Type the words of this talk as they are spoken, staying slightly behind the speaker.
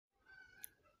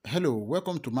Hello,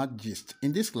 welcome to Mathgist.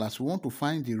 In this class, we want to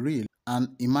find the real and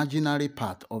imaginary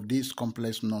part of this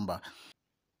complex number.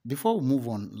 Before we move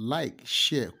on, like,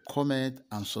 share, comment,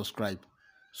 and subscribe.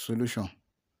 Solution.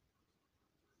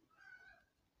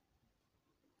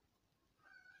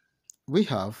 We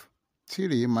have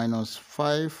 3 minus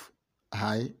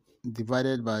 5i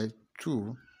divided by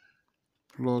 2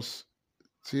 plus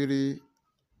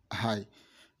 3i.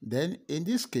 Then, in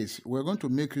this case, we're going to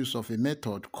make use of a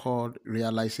method called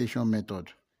realization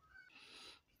method.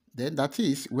 Then that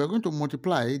is, we're going to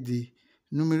multiply the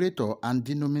numerator and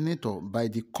denominator by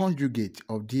the conjugate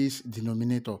of this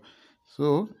denominator.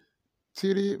 So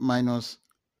 3 minus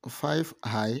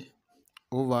 5i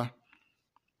over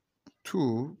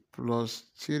 2 plus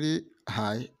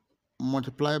 3i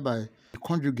multiplied by the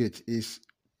conjugate is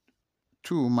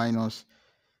 2 minus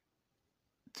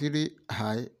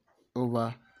 3i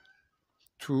over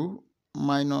 2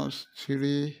 minus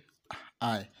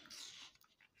 3i.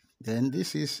 Then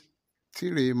this is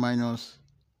 3 minus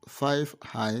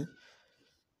 5i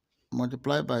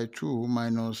multiplied by 2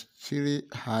 minus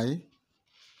 3i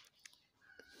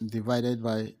divided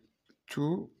by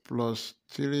 2 plus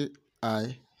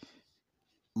 3i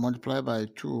multiplied by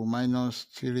 2 minus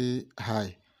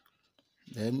 3i.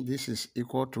 Then this is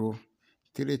equal to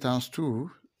 3 times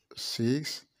 2,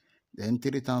 6. Then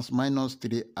 3 times minus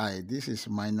 3i. This is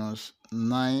minus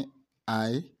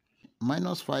 9i.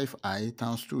 Minus 5i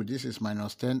times 2. This is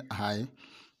minus 10i.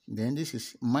 Then this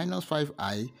is minus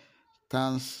 5i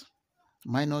times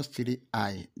minus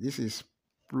 3i. This is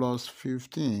plus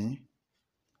 15i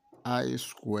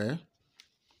square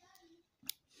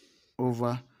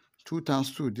over 2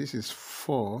 times 2. This is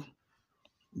 4.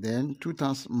 Then 2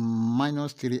 times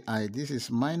minus 3i. This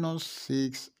is minus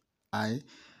 6i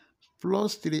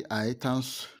plus 3i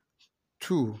times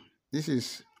 2. This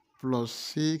is plus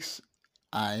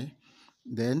 6i.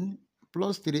 Then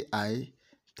plus 3i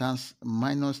times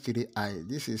minus 3i.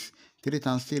 This is 3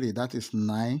 times 3. That is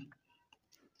 9.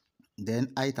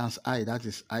 Then I times I, that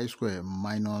is I square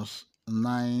minus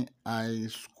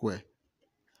 9i square.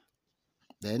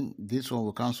 Then this one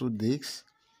will cancel this.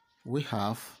 We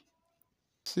have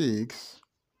 6.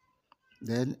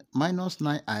 Then minus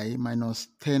 9i minus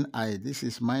 10i. This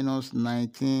is minus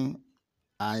 19i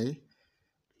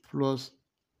plus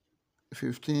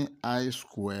 15i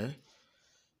square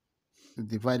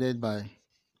divided by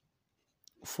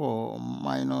 4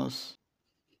 minus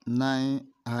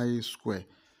 9i square.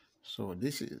 So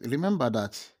this is, remember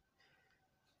that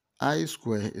I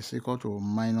square is equal to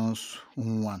minus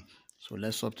 1. So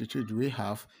let's substitute. We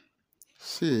have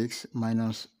 6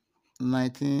 minus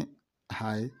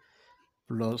 19i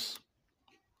plus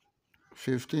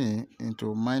 15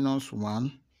 into minus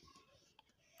 1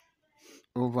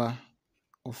 over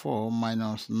 4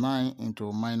 minus 9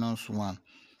 into minus 1.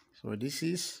 So this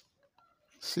is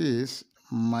 6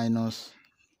 minus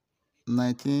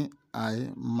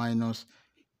 19i minus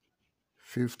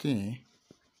 15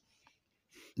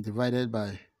 divided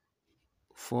by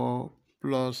 4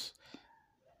 plus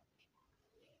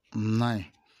 9.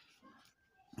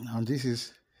 Now this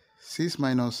is 6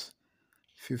 minus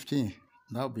 15.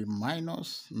 That will be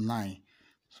minus 9.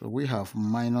 So we have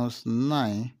minus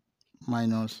 9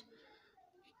 minus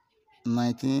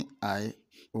 19i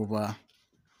over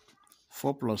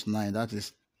 4 plus 9. That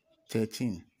is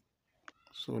 13.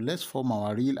 So let's form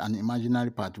our real and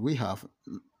imaginary part. We have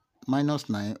minus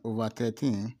 9 over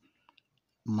 13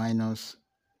 minus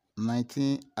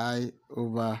 19i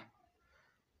over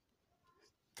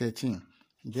 13.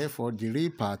 Therefore, the real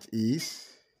part is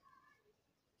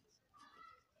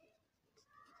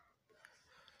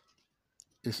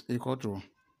equal to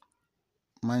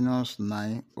minus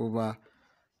 9 over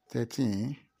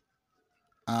 13,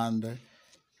 and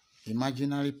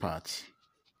imaginary part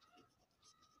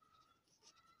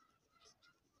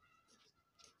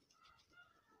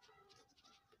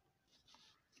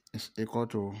is equal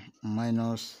to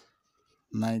minus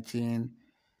 19i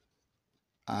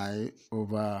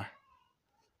over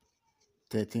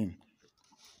 13.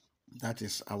 That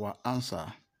is our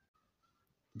answer.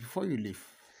 Before you leave,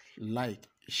 like,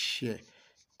 share,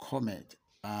 comment,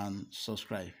 and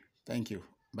subscribe. Thank you.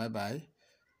 Bye-bye.